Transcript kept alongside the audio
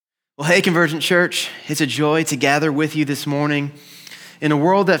Well, hey, Convergent Church, it's a joy to gather with you this morning. In a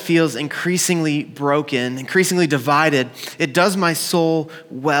world that feels increasingly broken, increasingly divided, it does my soul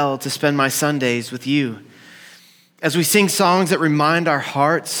well to spend my Sundays with you. As we sing songs that remind our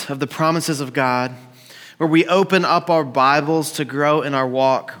hearts of the promises of God, where we open up our Bibles to grow in our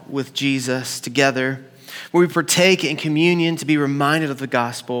walk with Jesus together, where we partake in communion to be reminded of the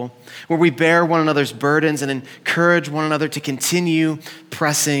gospel, where we bear one another's burdens and encourage one another to continue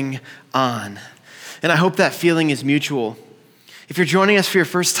pressing on. And I hope that feeling is mutual. If you're joining us for your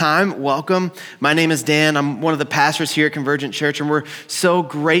first time, welcome. My name is Dan. I'm one of the pastors here at Convergent Church, and we're so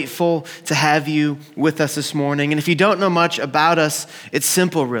grateful to have you with us this morning. And if you don't know much about us, it's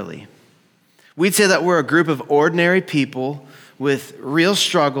simple, really. We'd say that we're a group of ordinary people with real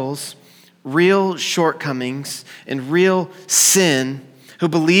struggles, real shortcomings, and real sin who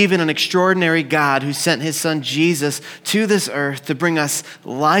believe in an extraordinary God who sent his son Jesus to this earth to bring us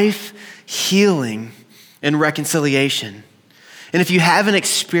life, healing, and reconciliation. And if you haven't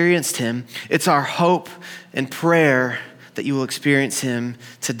experienced him, it's our hope and prayer that you will experience him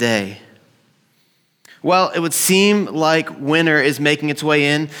today. Well, it would seem like winter is making its way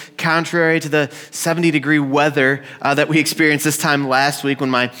in, contrary to the 70-degree weather that we experienced this time last week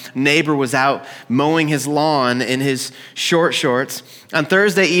when my neighbor was out mowing his lawn in his short shorts. On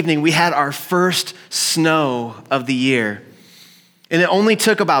Thursday evening, we had our first snow of the year. And it only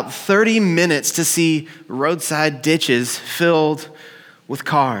took about 30 minutes to see roadside ditches filled with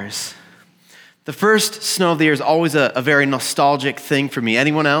cars. The first snow of the year is always a very nostalgic thing for me.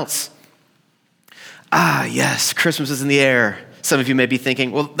 Anyone else? Ah, yes, Christmas is in the air. Some of you may be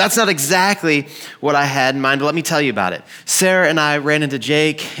thinking, well, that's not exactly what I had in mind, but let me tell you about it. Sarah and I ran into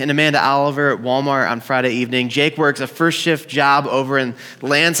Jake and Amanda Oliver at Walmart on Friday evening. Jake works a first shift job over in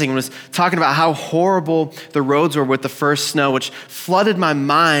Lansing and was talking about how horrible the roads were with the first snow, which flooded my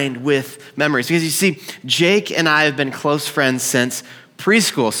mind with memories. Because you see, Jake and I have been close friends since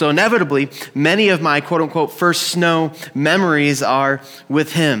preschool. So inevitably, many of my quote unquote first snow memories are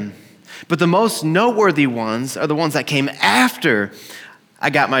with him. But the most noteworthy ones are the ones that came after I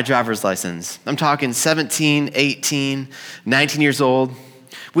got my driver's license. I'm talking 17, 18, 19 years old.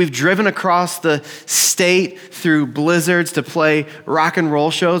 We've driven across the state through blizzards to play rock and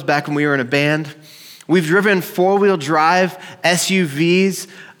roll shows back when we were in a band. We've driven four-wheel drive SUVs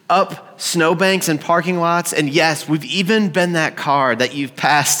up snowbanks and parking lots. And yes, we've even been that car that you've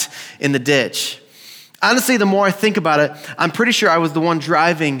passed in the ditch. Honestly, the more I think about it, I'm pretty sure I was the one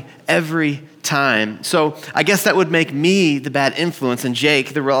driving every time. So I guess that would make me the bad influence and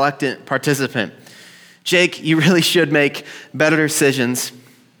Jake the reluctant participant. Jake, you really should make better decisions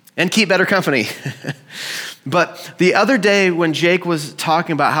and keep better company. But the other day when Jake was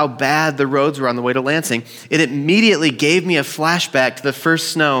talking about how bad the roads were on the way to Lansing, it immediately gave me a flashback to the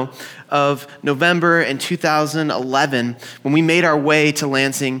first snow of November in 2011 when we made our way to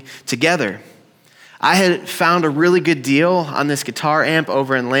Lansing together. I had found a really good deal on this guitar amp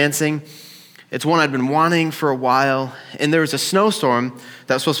over in Lansing. It's one I'd been wanting for a while, and there was a snowstorm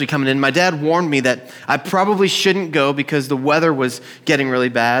that was supposed to be coming in. My dad warned me that I probably shouldn't go because the weather was getting really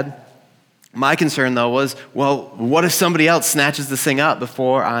bad. My concern, though, was, well, what if somebody else snatches this thing up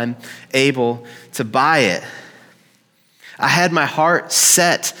before I'm able to buy it? I had my heart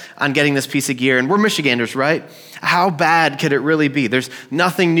set on getting this piece of gear, and we're Michiganders, right? How bad could it really be? There's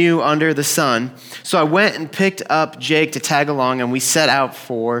nothing new under the sun. So I went and picked up Jake to tag along, and we set out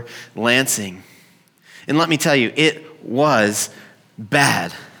for Lansing. And let me tell you, it was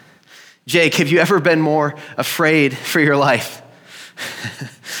bad. Jake, have you ever been more afraid for your life?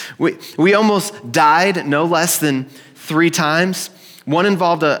 We almost died no less than 3 times. One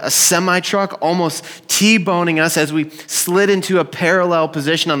involved a semi-truck almost T-boning us as we slid into a parallel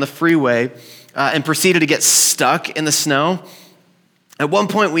position on the freeway and proceeded to get stuck in the snow. At one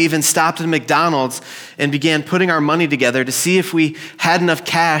point, we even stopped at McDonald's and began putting our money together to see if we had enough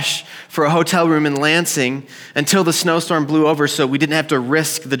cash for a hotel room in Lansing until the snowstorm blew over so we didn't have to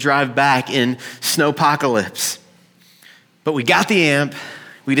risk the drive back in snowpocalypse. But we got the amp,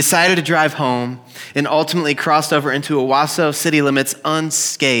 we decided to drive home, and ultimately crossed over into Owasso city limits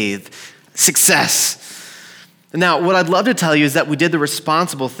unscathed. Success. Now, what I'd love to tell you is that we did the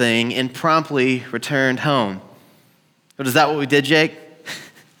responsible thing and promptly returned home. But is that what we did, Jake?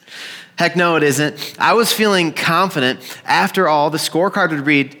 Heck no, it isn't. I was feeling confident. After all, the scorecard would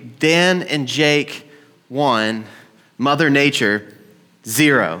read, Dan and Jake 1, Mother Nature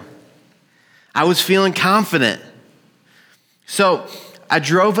 0. I was feeling confident. So I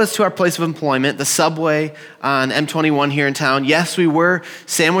drove us to our place of employment, the Subway on M21 here in town. Yes, we were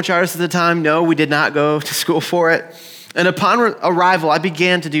sandwich artists at the time. No, we did not go to school for it. And upon arrival, I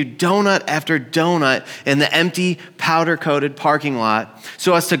began to do donut after donut in the empty, powder-coated parking lot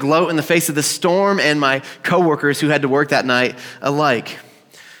so as to gloat in the face of the storm and my coworkers who had to work that night alike.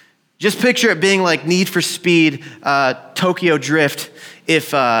 Just picture it being like Need for Speed, Tokyo Drift,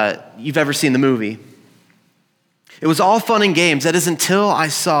 if you've ever seen the movie. It was all fun and games. That is until I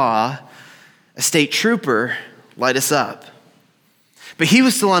saw a state trooper light us up. But he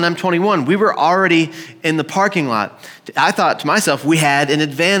was still on M21. We were already in the parking lot. I thought to myself, we had an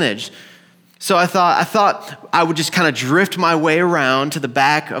advantage. So I thought I would just kind of drift my way around to the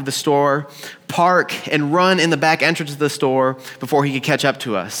back of the store, park, and run in the back entrance of the store before he could catch up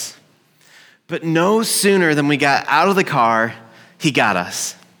to us. But no sooner than we got out of the car, he got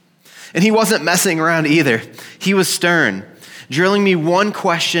us. And he wasn't messing around either. He was stern, drilling me one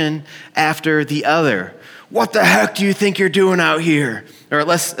question after the other. What the heck do you think you're doing out here? Or at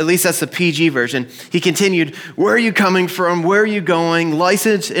least that's the PG version. He continued, where are you coming from? Where are you going?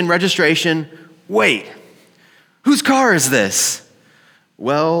 License and registration. Wait, whose car is this?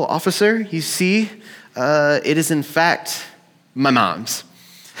 Well, officer, you see, it is in fact my mom's.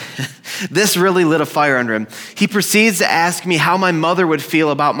 This really lit a fire under him. He proceeds to ask me how my mother would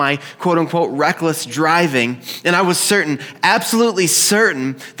feel about my quote-unquote reckless driving, and I was certain, absolutely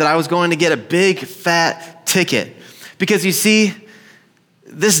certain, that I was going to get a big, fat ticket. Because you see,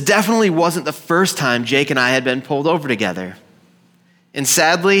 this definitely wasn't the first time Jake and I had been pulled over together. And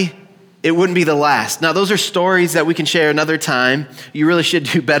sadly, it wouldn't be the last. Now, those are stories that we can share another time. You really should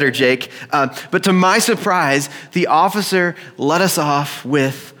do better, Jake. But to my surprise, the officer let us off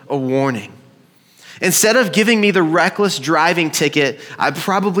with a warning. Instead of giving me the reckless driving ticket I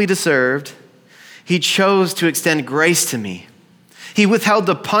probably deserved, he chose to extend grace to me. He withheld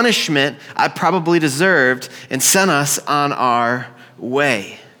the punishment I probably deserved and sent us on our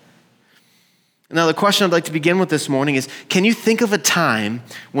way. Now, the question I'd like to begin with this morning is, can you think of a time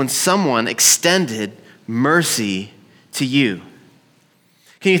when someone extended mercy to you?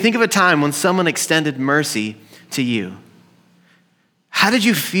 Can you think of a time when someone extended mercy to you? How did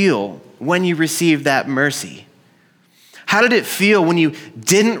you feel when you received that mercy? How did it feel when you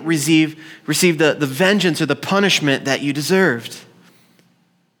didn't receive the vengeance or the punishment that you deserved?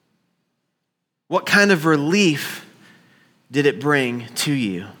 What kind of relief did it bring to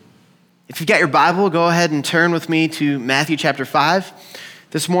you? If you've got your Bible, go ahead and turn with me to Matthew chapter 5.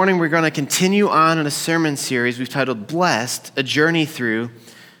 This morning we're going to continue on in a sermon series we've titled Blessed, a Journey Through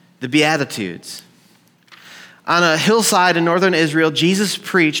the Beatitudes. On a hillside in northern Israel, Jesus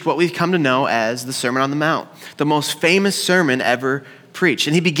preached what we've come to know as the Sermon on the Mount, the most famous sermon ever preached.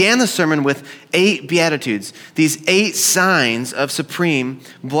 And he began the sermon with 8 Beatitudes, these 8 signs of supreme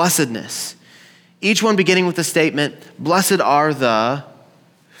blessedness. Each one beginning with the statement, blessed are the,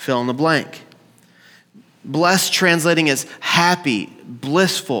 fill in the blank. Blessed translating as happy,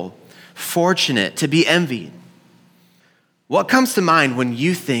 blissful, fortunate, to be envied. What comes to mind when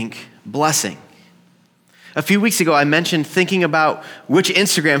you think blessing? A few weeks ago, I mentioned thinking about which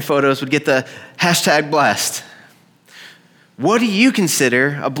Instagram photos would get the hashtag blessed. What do you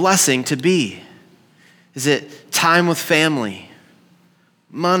consider a blessing to be? Is it time with family,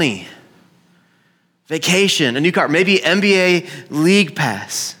 money, vacation, a new car, maybe NBA league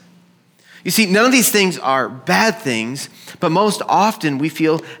pass? You see, none of these things are bad things, but most often we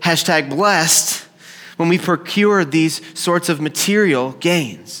feel hashtag blessed when we procure these sorts of material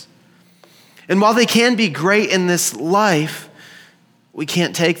gains. And while they can be great in this life, we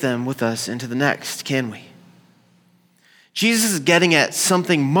can't take them with us into the next, can we? Jesus is getting at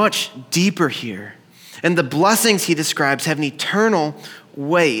something much deeper here. And the blessings he describes have an eternal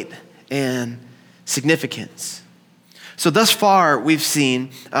weight and significance. So thus far, we've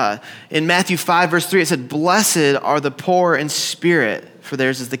seen in Matthew 5, verse 3, it said, blessed are the poor in spirit, for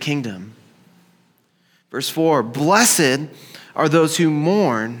theirs is the kingdom. Verse 4, blessed are those who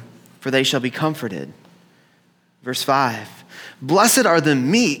mourn, for they shall be comforted. Verse 5, blessed are the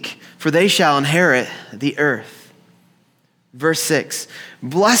meek, for they shall inherit the earth. Verse 6,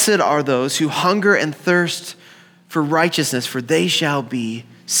 blessed are those who hunger and thirst for righteousness, for they shall be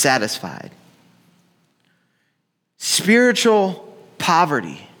satisfied. Spiritual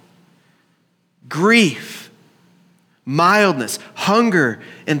poverty, grief, mildness, hunger,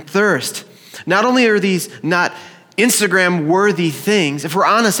 and thirst. Not only are these not Instagram-worthy things, if we're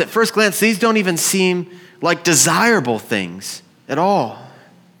honest, at first glance, these don't even seem like desirable things at all.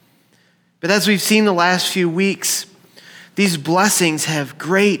 But as we've seen the last few weeks, these blessings have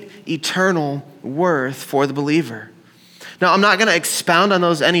great eternal worth for the believer. Now, I'm not going to expound on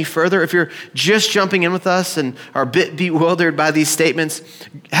those any further. If you're just jumping in with us and are a bit bewildered by these statements,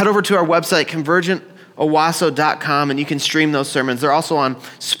 head over to our website, owasso.com, and you can stream those sermons. They're also on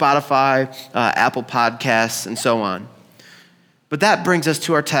Spotify, Apple Podcasts, and so on. But that brings us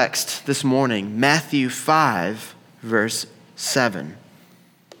to our text this morning, Matthew 5, verse 7,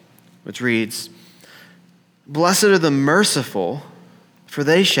 which reads, "Blessed are the merciful, for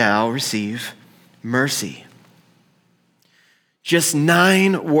they shall receive mercy." Just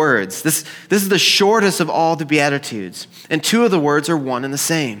 9 words. This is the shortest of all the Beatitudes, and 2 of the words are one and the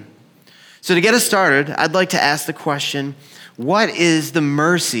same. So to get us started, I'd like to ask the question, what is the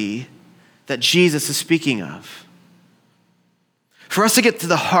mercy that Jesus is speaking of? For us to get to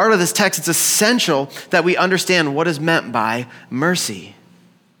the heart of this text, it's essential that we understand what is meant by mercy.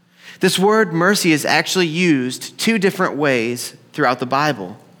 This word mercy is actually used 2 different ways throughout the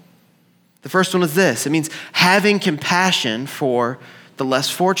Bible. The first one is this. It means having compassion for the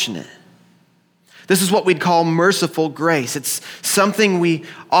less fortunate. This is what we'd call merciful grace. It's something we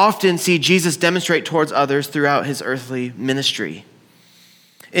often see Jesus demonstrate towards others throughout his earthly ministry.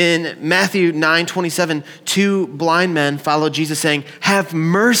 In Matthew 9:27, 2 blind men followed Jesus saying, "Have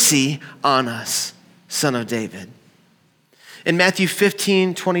mercy on us, Son of David." In Matthew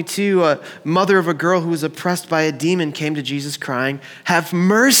 15:22, a mother of a girl who was oppressed by a demon came to Jesus crying, "Have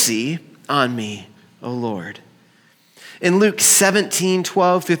mercy on me, O Lord." In Luke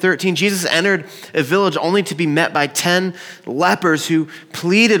 17:12-13, Jesus entered a village only to be met by 10 lepers who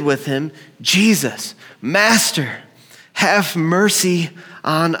pleaded with him, "Jesus, Master, have mercy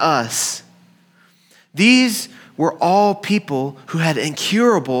on us." These were all people who had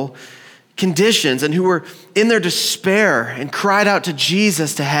incurable conditions and who were in their despair and cried out to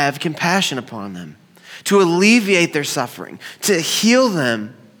Jesus to have compassion upon them, to alleviate their suffering, to heal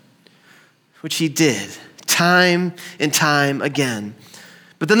them, which he did time and time again.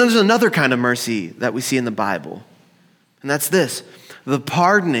 But then there's another kind of mercy that we see in the Bible, and that's this: the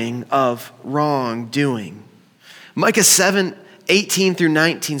pardoning of wrongdoing. Micah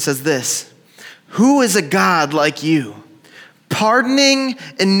 7:18-19 says this, "Who is a God like you, pardoning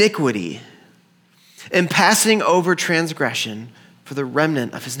iniquity and passing over transgression for the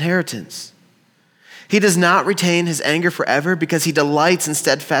remnant of his inheritance? He does not retain his anger forever because he delights in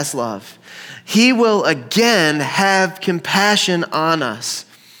steadfast love. He will again have compassion on us.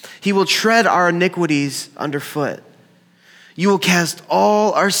 He will tread our iniquities underfoot. You will cast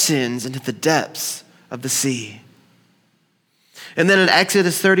all our sins into the depths of the sea." And then in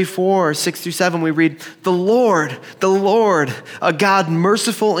Exodus 34:6-7, we read, the Lord, a God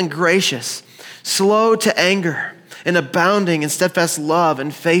merciful and gracious, slow to anger and abounding in steadfast love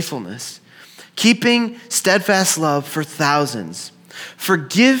and faithfulness, keeping steadfast love for thousands,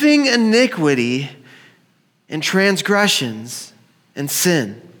 forgiving iniquity and transgressions and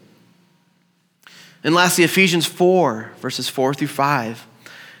sin." And lastly, Ephesians 4:4-5,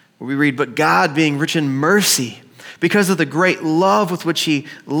 where we read, "But God, being rich in mercy, because of the great love with which he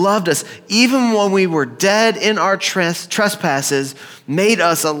loved us, even when we were dead in our trespasses, made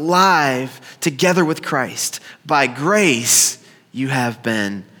us alive together with Christ. By grace you have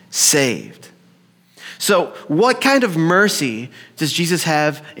been saved." So what kind of mercy does Jesus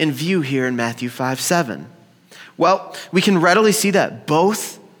have in view here in Matthew 5:7? Well, we can readily see that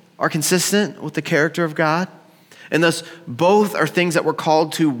both are consistent with the character of God, and thus both are things that we're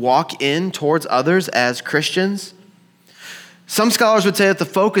called to walk in towards others as Christians. Some scholars would say that the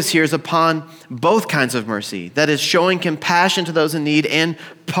focus here is upon both kinds of mercy, that is, showing compassion to those in need and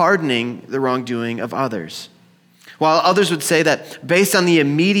pardoning the wrongdoing of others. While others would say that based on the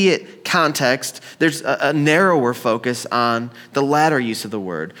immediate context, there's a narrower focus on the latter use of the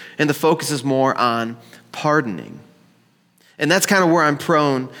word, and the focus is more on pardoning. And that's kind of where I'm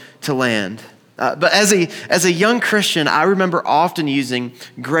prone to land. But as a young Christian, I remember often using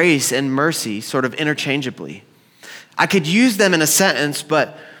grace and mercy sort of interchangeably. I could use them in a sentence,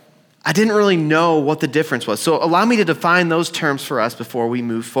 but I didn't really know what the difference was. So allow me to define those terms for us before we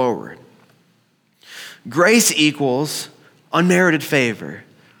move forward. Grace equals unmerited favor,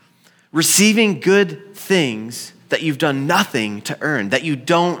 receiving good things that you've done nothing to earn, that you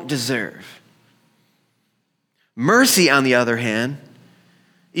don't deserve. Mercy, on the other hand,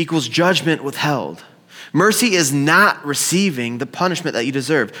 equals judgment withheld. Mercy is not receiving the punishment that you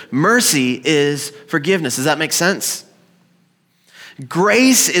deserve. Mercy is forgiveness. Does that make sense?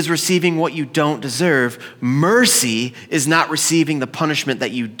 Grace is receiving what you don't deserve. Mercy is not receiving the punishment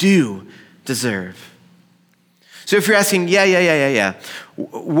that you do deserve. So if you're asking, yeah,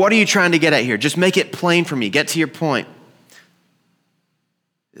 what are you trying to get at here? Just make it plain for me. Get to your point.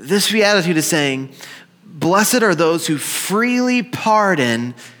 This beatitude is saying, blessed are those who freely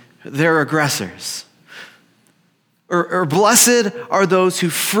pardon their aggressors. Or blessed are those who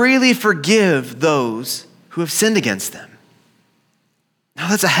freely forgive those who have sinned against them. Now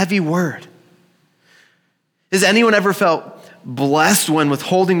that's a heavy word. Has anyone ever felt blessed when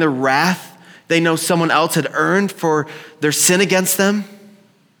withholding the wrath they know someone else had earned for their sin against them?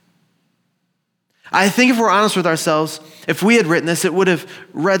 I think if we're honest with ourselves, if we had written this, it would have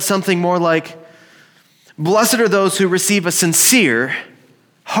read something more like, blessed are those who receive a sincere,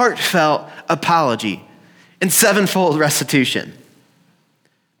 heartfelt apology and sevenfold restitution.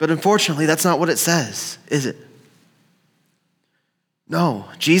 But unfortunately, that's not what it says, is it? No,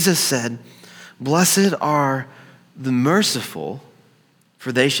 Jesus said, blessed are the merciful,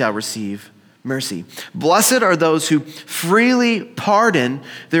 for they shall receive mercy. Blessed are those who freely pardon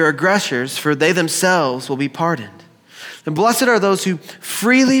their aggressors, for they themselves will be pardoned. And blessed are those who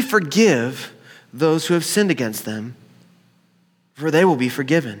freely forgive those who have sinned against them, for they will be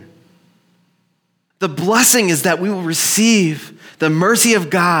forgiven. The blessing is that we will receive the mercy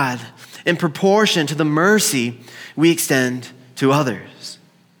of God in proportion to the mercy we extend to others.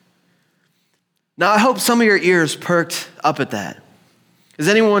 Now, I hope some of your ears perked up at that. Is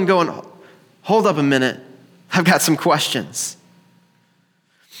anyone going, hold up a minute, I've got some questions?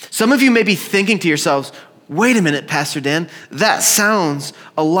 Some of you may be thinking to yourselves, wait a minute, Pastor Dan, that sounds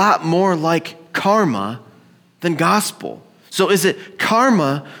a lot more like karma than gospel. So is it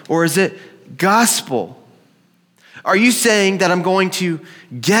karma or is it gospel? Are you saying that I'm going to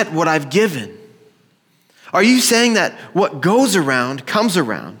get what I've given? Are you saying that what goes around comes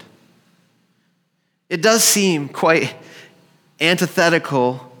around? It does seem quite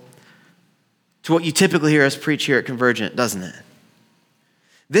antithetical to what you typically hear us preach here at Convergent, doesn't it?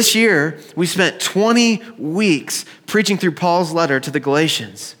 This year, we spent 20 weeks preaching through Paul's letter to the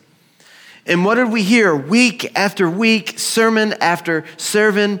Galatians. And what did we hear week after week, sermon after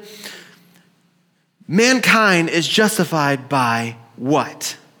sermon? Mankind is justified by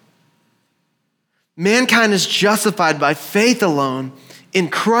what? Mankind is justified by faith alone, in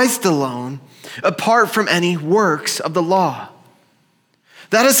Christ alone, apart from any works of the law.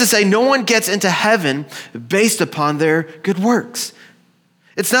 That is to say, no one gets into heaven based upon their good works.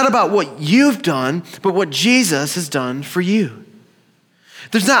 It's not about what you've done, but what Jesus has done for you.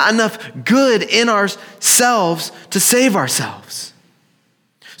 There's not enough good in ourselves to save ourselves.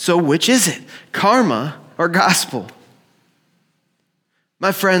 So which is it? Karma or gospel?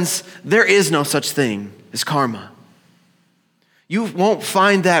 My friends, there is no such thing as karma. You won't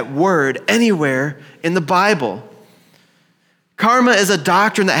find that word anywhere in the Bible. Karma is a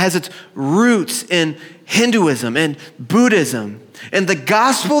doctrine that has its roots in Hinduism and Buddhism, and the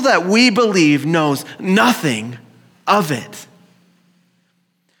gospel that we believe knows nothing of it.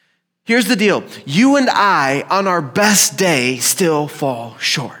 Here's the deal. You and I, on our best day, still fall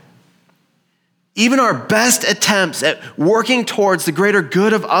short. Even our best attempts at working towards the greater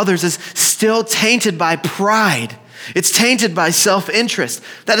good of others is still tainted by pride. It's tainted by self-interest.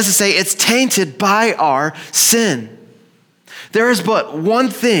 That is to say, it's tainted by our sin. There is but one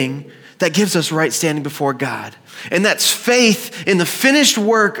thing that gives us right standing before God, and that's faith in the finished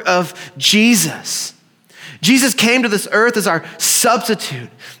work of Jesus. Jesus came to this earth as our substitute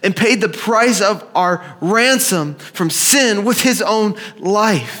and paid the price of our ransom from sin with his own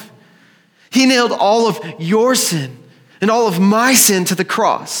life. He nailed all of your sin and all of my sin to the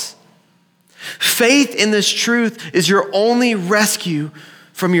cross. Faith in this truth is your only rescue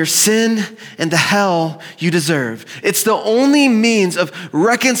from your sin and the hell you deserve. It's the only means of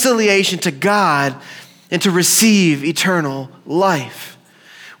reconciliation to God and to receive eternal life.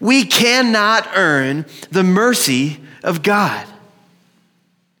 We cannot earn the mercy of God.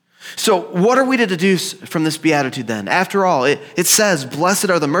 So what are we to deduce from this beatitude then? After all, it says, blessed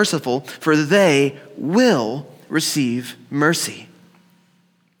are the merciful, for they will receive mercy.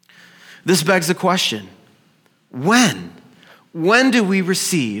 This begs the question, when? When do we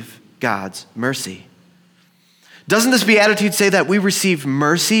receive God's mercy? Doesn't this beatitude say that we receive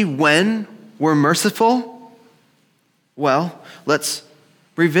mercy when we're merciful? Well, let's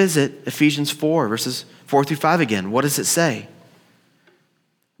revisit Ephesians 4, verses 4 through 5 again. What does it say?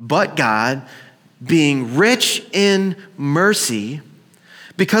 But God, being rich in mercy,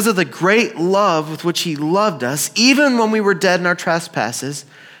 because of the great love with which he loved us, even when we were dead in our trespasses,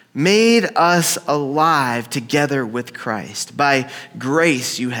 made us alive together with Christ. By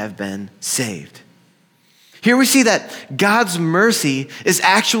grace you have been saved. Here we see that God's mercy is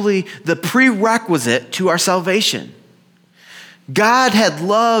actually the prerequisite to our salvation. God had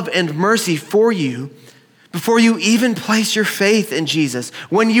love and mercy for you before you even placed your faith in Jesus,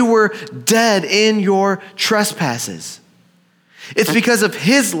 when you were dead in your trespasses. It's because of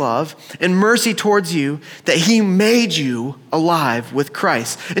his love and mercy towards you that he made you alive with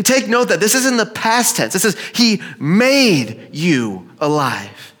Christ. And take note that this is in the past tense. It says he made you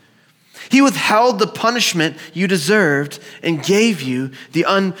alive. He withheld the punishment you deserved and gave you the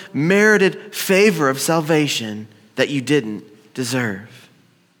unmerited favor of salvation that you didn't deserve.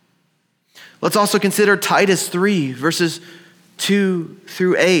 Let's also consider Titus 3, verses 2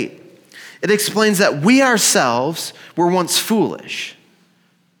 through 8. It explains that we ourselves were once foolish,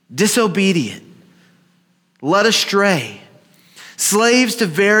 disobedient, led astray, slaves to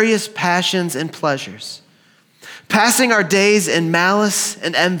various passions and pleasures, passing our days in malice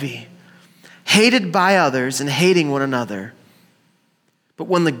and envy, hated by others and hating one another. But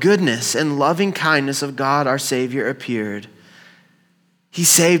when the goodness and loving kindness of God our Savior appeared, he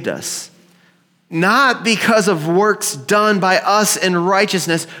saved us. Not because of works done by us in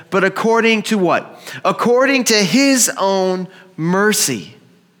righteousness, but according to what? According to his own mercy,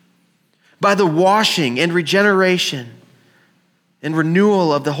 by the washing and regeneration and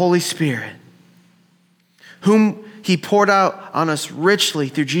renewal of the Holy Spirit, whom he poured out on us richly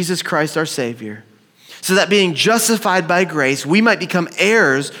through Jesus Christ our Savior, so that being justified by grace, we might become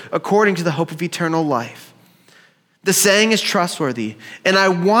heirs according to the hope of eternal life. The saying is trustworthy, and I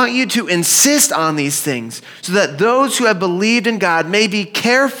want you to insist on these things so that those who have believed in God may be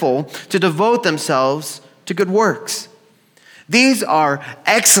careful to devote themselves to good works. These are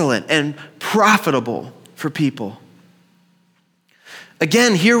excellent and profitable for people.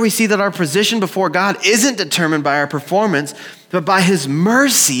 Again, here we see that our position before God isn't determined by our performance, but by his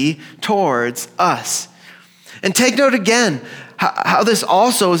mercy towards us. And take note again, how this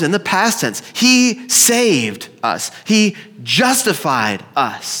also is in the past tense. He saved us. He justified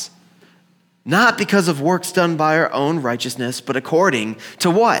us. Not because of works done by our own righteousness, but according to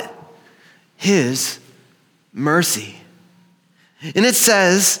what? His mercy. And it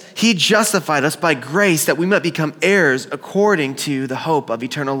says he justified us by grace that we might become heirs according to the hope of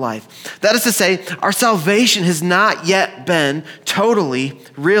eternal life. That is to say, our salvation has not yet been totally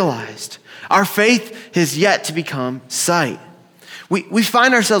realized. Our faith has yet to become sight. We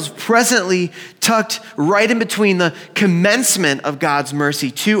find ourselves presently tucked right in between the commencement of God's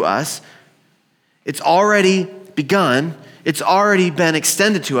mercy to us. It's already begun. It's already been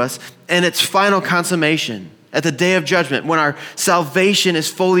extended to us, and its final consummation at the day of judgment when our salvation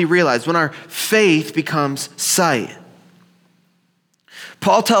is fully realized, when our faith becomes sight.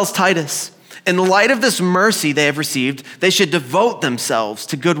 Paul tells Titus, in light of this mercy they have received, they should devote themselves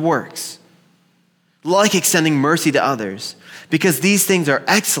to good works, like extending mercy to others, because these things are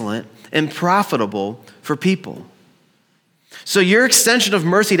excellent and profitable for people. So your extension of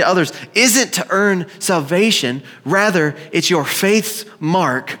mercy to others isn't to earn salvation. Rather, it's your faith's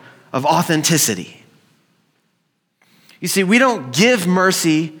mark of authenticity. You see, we don't give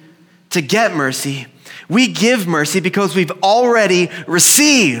mercy to get mercy. We give mercy because we've already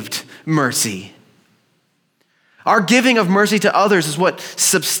received mercy. Our giving of mercy to others is what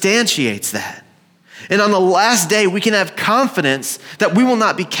substantiates that. And on the last day, we can have confidence that we will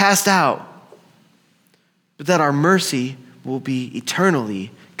not be cast out, but that our mercy will be eternally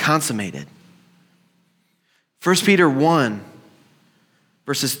consummated. 1 Peter 1,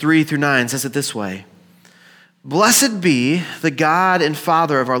 verses 3 through 9 says it this way: Blessed be the God and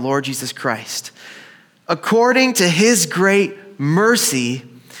Father of our Lord Jesus Christ. According to his great mercy,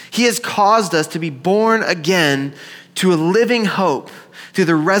 he has caused us to be born again to a living hope through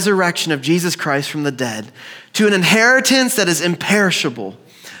the resurrection of Jesus Christ from the dead, to an inheritance that is imperishable,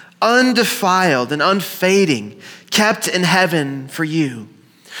 undefiled and unfading, kept in heaven for you,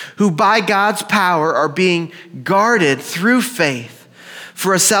 who by God's power are being guarded through faith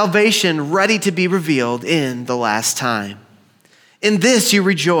for a salvation ready to be revealed in the last time. In this you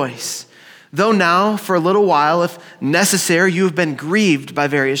rejoice, though now for a little while, if necessary, you have been grieved by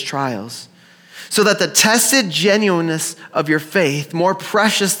various trials, so that the tested genuineness of your faith, more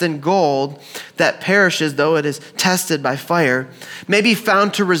precious than gold that perishes though it is tested by fire, may be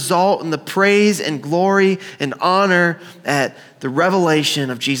found to result in the praise and glory and honor at the revelation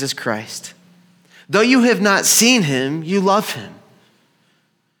of Jesus Christ. Though you have not seen him, you love him.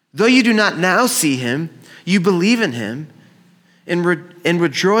 Though you do not now see him, you believe in him and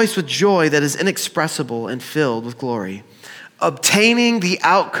rejoice with joy that is inexpressible and filled with glory, obtaining the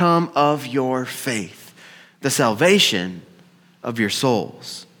outcome of your faith, the salvation of your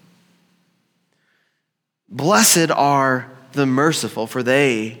souls. Blessed are the merciful, for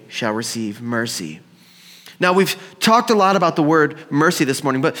they shall receive mercy. Now, we've talked a lot about the word mercy this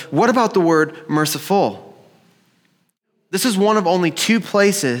morning, but what about the word merciful? This is one of only two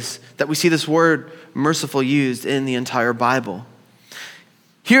places that we see this word merciful used in the entire Bible.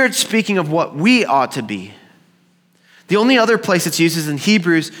 Here it's speaking of what we ought to be. The only other place it's used is in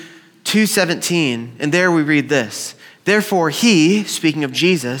Hebrews 2:17, and there we read this: "Therefore he," speaking of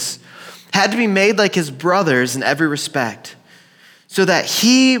Jesus, "had to be made like his brothers in every respect, so that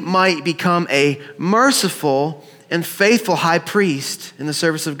he might become a merciful and faithful high priest in the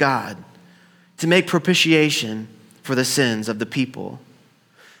service of God, to make propitiation for the sins of the people."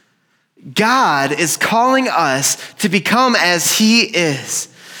 God is calling us to become as he is.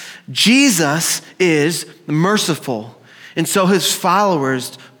 Jesus is merciful, and so his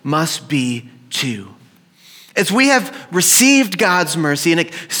followers must be too. As we have received God's mercy and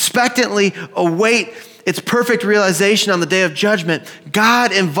expectantly await its perfect realization on the day of judgment,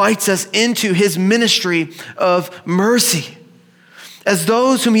 God invites us into his ministry of mercy. As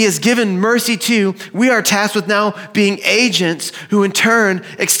those whom he has given mercy to, we are tasked with now being agents who in turn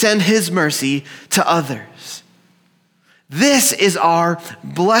extend his mercy to others. This is our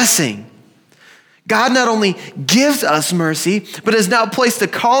blessing. God not only gives us mercy, but has now placed a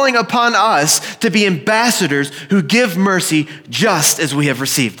calling upon us to be ambassadors who give mercy just as we have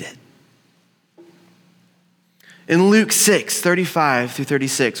received it. In Luke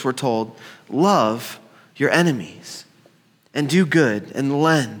 6:35-36, we're told, "Love your enemies and do good and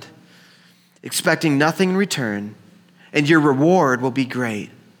lend, expecting nothing in return, and your reward will be great.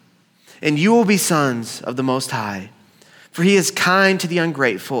 And you will be sons of the Most High, for he is kind to the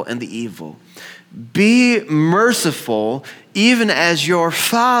ungrateful and the evil. Be merciful, even as your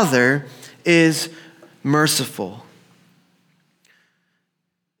Father is merciful."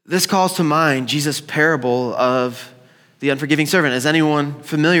 This calls to mind Jesus' parable of the unforgiving servant. Is anyone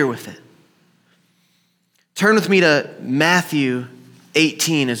familiar with it? Turn with me to Matthew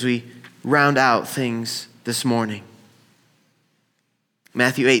 18 as we round out things this morning.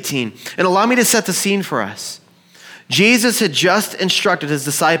 Matthew 18. And allow me to set the scene for us. Jesus had just instructed his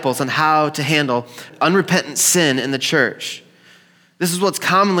disciples on how to handle unrepentant sin in the church. This is what's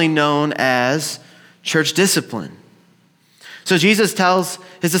commonly known as church discipline. So Jesus tells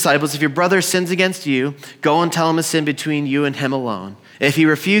his disciples, if your brother sins against you, go and tell him a sin between you and him alone. If he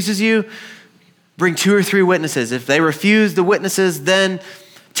refuses you, bring 2 or 3 witnesses. If they refuse the witnesses, then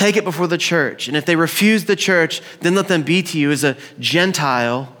take it before the church. And if they refuse the church, then let them be to you as a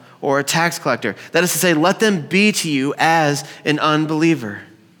Gentile or a tax collector. That is to say, let them be to you as an unbeliever.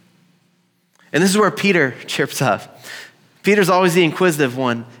 And this is where Peter chirps up. Peter's always the inquisitive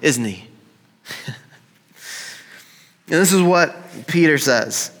one, isn't he? And this is what Peter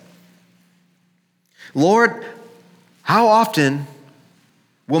says. "Lord, how often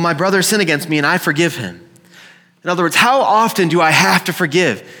will my brother sin against me and I forgive him?" In other words, how often do I have to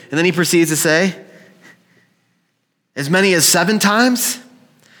forgive? And then he proceeds to say, "As many as 7 times?"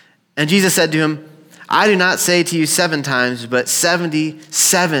 And Jesus said to him, "I do not say to you 7 times, but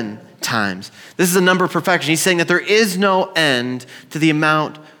 77 times." This is a number of perfection. He's saying that there is no end to the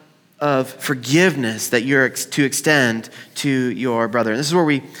amount of forgiveness that you're to extend to your brother. And this is where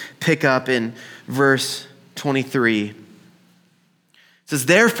we pick up in verse 23. It says,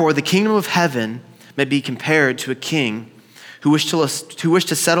 "Therefore the kingdom of heaven may be compared to a king who wished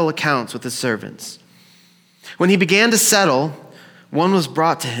to settle accounts with his servants. When he began to settle, one was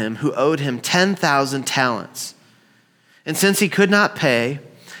brought to him who owed him 10,000 talents. And since he could not pay,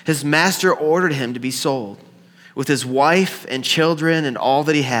 his master ordered him to be sold, with his wife and children and all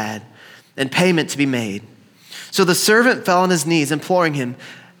that he had, and payment to be made. So the servant fell on his knees, imploring him,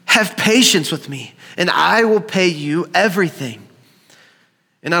 'Have patience with me, and I will pay you everything.'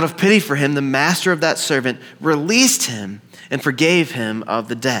 And out of pity for him, the master of that servant released him and forgave him of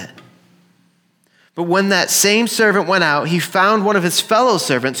the debt. But when that same servant went out, he found one of his fellow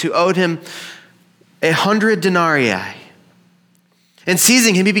servants who owed him 100 denarii. And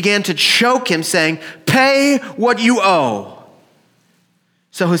seizing him, he began to choke him, saying, 'Pay what you owe.'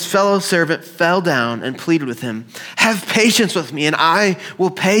 So his fellow servant fell down and pleaded with him, 'Have patience with me, and I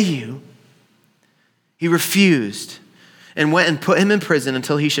will pay you.' He refused and went and put him in prison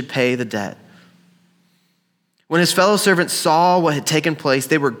until he should pay the debt. When his fellow servants saw what had taken place,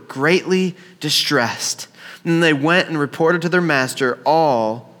 they were greatly distressed. And they went and reported to their master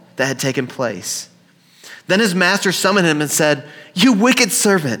all that had taken place. Then his master summoned him and said, 'You wicked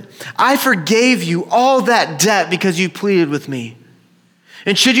servant, I forgave you all that debt because you pleaded with me.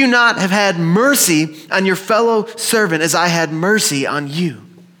 And should you not have had mercy on your fellow servant as I had mercy on you?'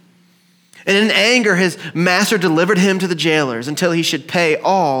 And in anger, his master delivered him to the jailers until he should pay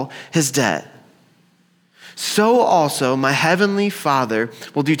all his debt. So also my heavenly Father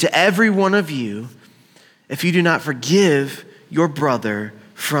will do to every one of you if you do not forgive your brother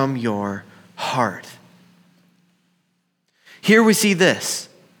from your heart." Here we see this.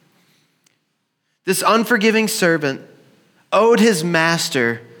 This unforgiving servant owed his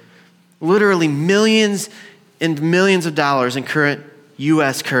master literally millions and millions of dollars in current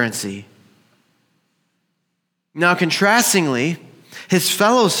U.S. currency. Now, contrastingly, his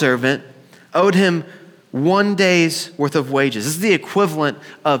fellow servant owed him 1 day's worth of wages. This is the equivalent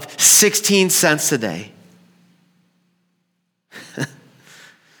of 16 cents today.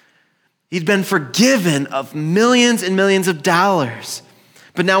 He'd been forgiven of millions and millions of dollars,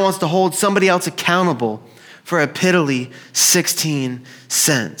 but now wants to hold somebody else accountable for a piddly 16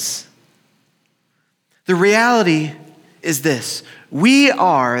 cents. The reality is this: we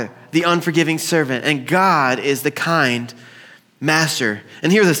are the unforgiving servant, and God is the kind master.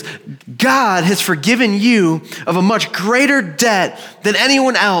 And hear this: God has forgiven you of a much greater debt than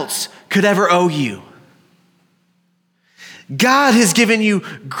anyone else could ever owe you. God has given you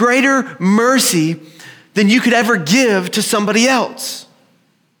greater mercy than you could ever give to somebody else.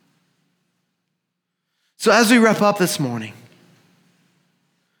 So as we wrap up this morning,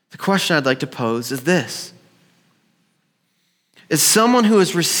 the question I'd like to pose is this: as someone who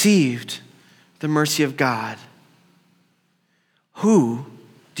has received the mercy of God, who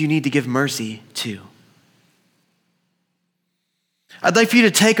do you need to give mercy to? I'd like for you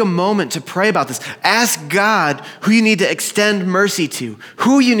to take a moment to pray about this. Ask God who you need to extend mercy to,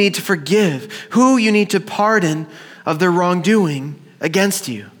 who you need to forgive, who you need to pardon of their wrongdoing against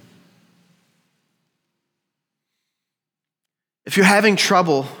you. If you're having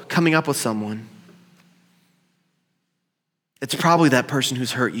trouble coming up with someone, it's probably that person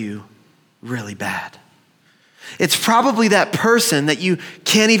who's hurt you really bad. It's probably that person that you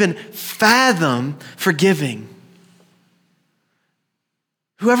can't even fathom forgiving.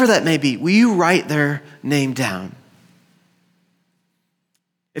 Whoever that may be, will you write their name down?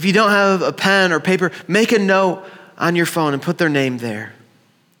 If you don't have a pen or paper, make a note on your phone and put their name there.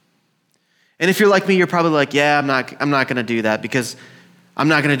 And if you're like me, you're probably like, yeah, I'm not going to do that because I'm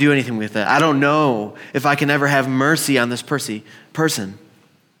not going to do anything with it. I don't know if I can ever have mercy on this person.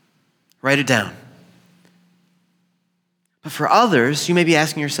 Write it down. But for others, you may be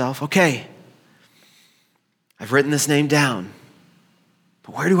asking yourself, okay, I've written this name down,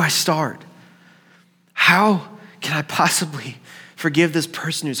 but where do I start? How can I possibly forgive this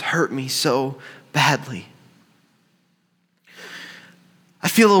person who's hurt me so badly? I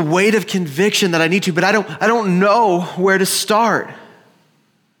feel a weight of conviction that I need to, but I don't know where to start.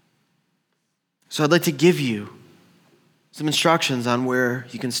 So I'd like to give you some instructions on where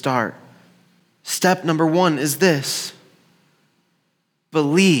you can start. Step number 1 is this: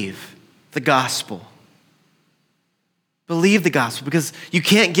 believe the gospel. Believe the gospel, because you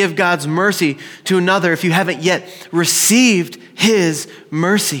can't give God's mercy to another if you haven't yet received his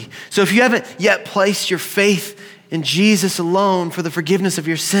mercy. So if you haven't yet placed your faith in Jesus alone for the forgiveness of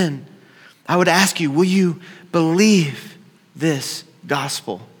your sin, I would ask you, will you believe this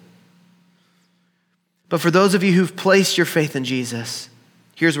gospel? But for those of you who've placed your faith in Jesus,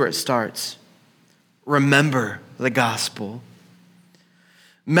 here's where it starts. Remember the gospel.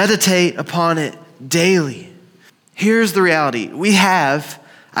 Meditate upon it daily. Here's the reality. We have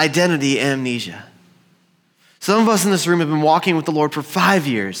identity amnesia. Some of us in this room have been walking with the Lord for 5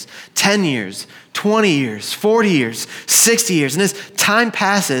 years, 10 years, 20 years, 40 years, 60 years. And as time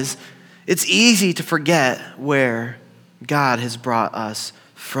passes, it's easy to forget where God has brought us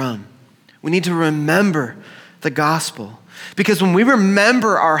from. We need to remember the gospel. Because when we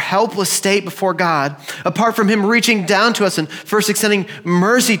remember our helpless state before God, apart from him reaching down to us and first extending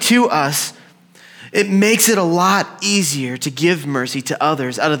mercy to us, it makes it a lot easier to give mercy to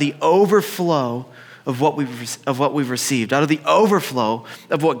others out of the overflow of what we've received, out of the overflow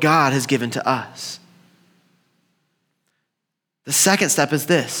of what God has given to us. The second step is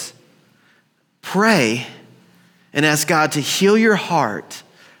this: pray and ask God to heal your heart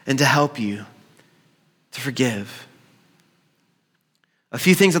and to help you to forgive. A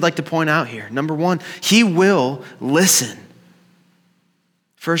few things I'd like to point out here. Number 1, he will listen.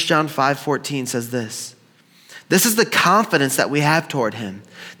 1 John 5:14 says this: this is the confidence that we have toward him,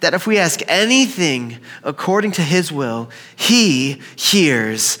 that if we ask anything according to his will, he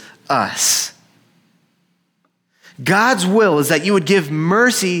hears us. God's will is that you would give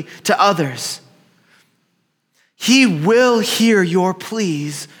mercy to others. He will hear your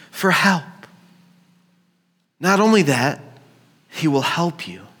pleas for help. Not only that, he will help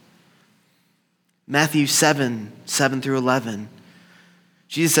you. Matthew 7:7-11.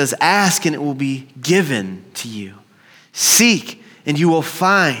 Jesus says, ask and it will be given to you. Seek and you will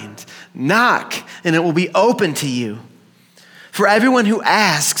find. Knock and it will be open to you. For everyone who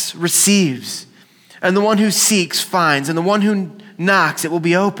asks receives, and the one who seeks finds, and the one who knocks it will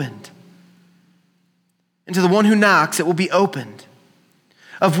be opened. and to the one who knocks, it will be opened.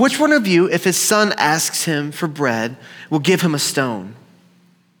 Of which one of you, if his son asks him for bread, will give him a stone?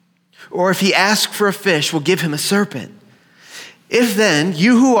 Or if he asks for a fish, will give him a serpent? If then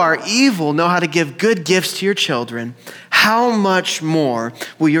you who are evil know how to give good gifts to your children, how much more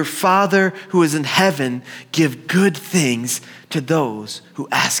will your Father who is in heaven give good things to those who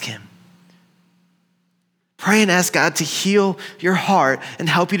ask him? Pray and ask God to heal your heart and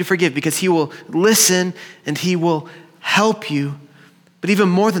help you to forgive, because he will listen and he will help you. But even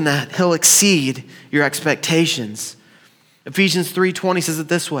more than that, he'll exceed your expectations. Ephesians 3:20 says it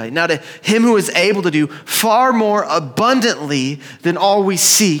this way: now to him who is able to do far more abundantly than all we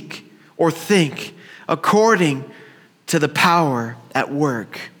seek or think, according to the power at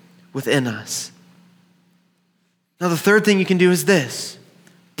work within us. Now the third thing you can do is this: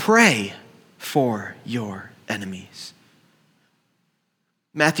 pray for your enemies.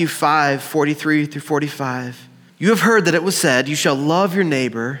 Matthew 5:43-45. You have heard that it was said, you shall love your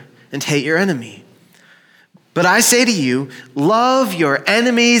neighbor and hate your enemy. But I say to you, love your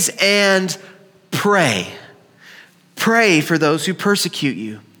enemies and pray. Pray for those who persecute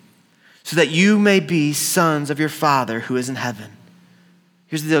you, so that you may be sons of your Father who is in heaven.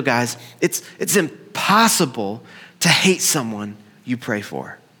 Here's the deal, guys. It's impossible to hate someone you pray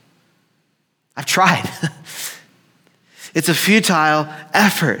for. I've tried. It's a futile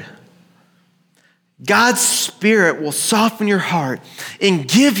effort. God's Spirit will soften your heart and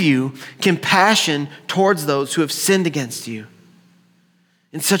give you compassion towards those who have sinned against you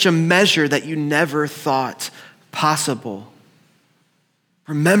in such a measure that you never thought possible.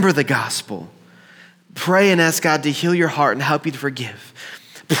 Remember the gospel. Pray and ask God to heal your heart and help you to forgive.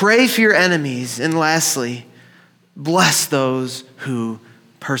 Pray for your enemies. And lastly, bless those who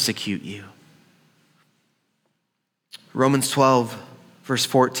persecute you. Romans 12, verse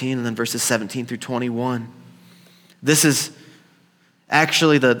 14, and then verses 17-21. This is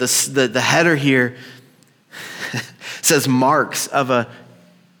actually the header here says marks of a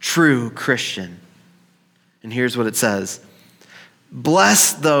true Christian. And here's what it says: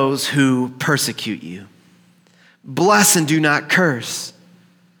 bless those who persecute you. Bless and do not curse.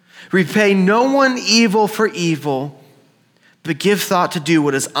 Repay no one evil for evil, but give thought to do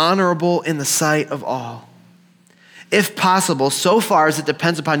what is honorable in the sight of all. If possible, so far as it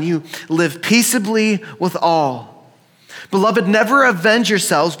depends upon you, live peaceably with all. Beloved, never avenge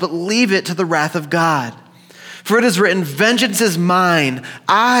yourselves, but leave it to the wrath of God. For it is written, vengeance is mine,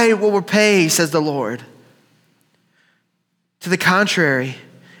 I will repay, says the Lord. To the contrary,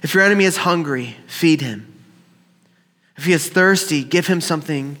 if your enemy is hungry, feed him. If he is thirsty, give him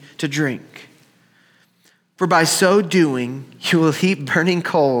something to drink. For by so doing, you will heap burning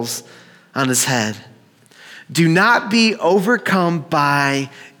coals on his head. Do not be overcome by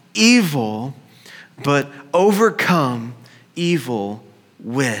evil, but overcome evil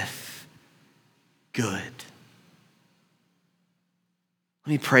with good.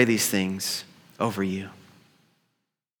 Let me pray these things over you.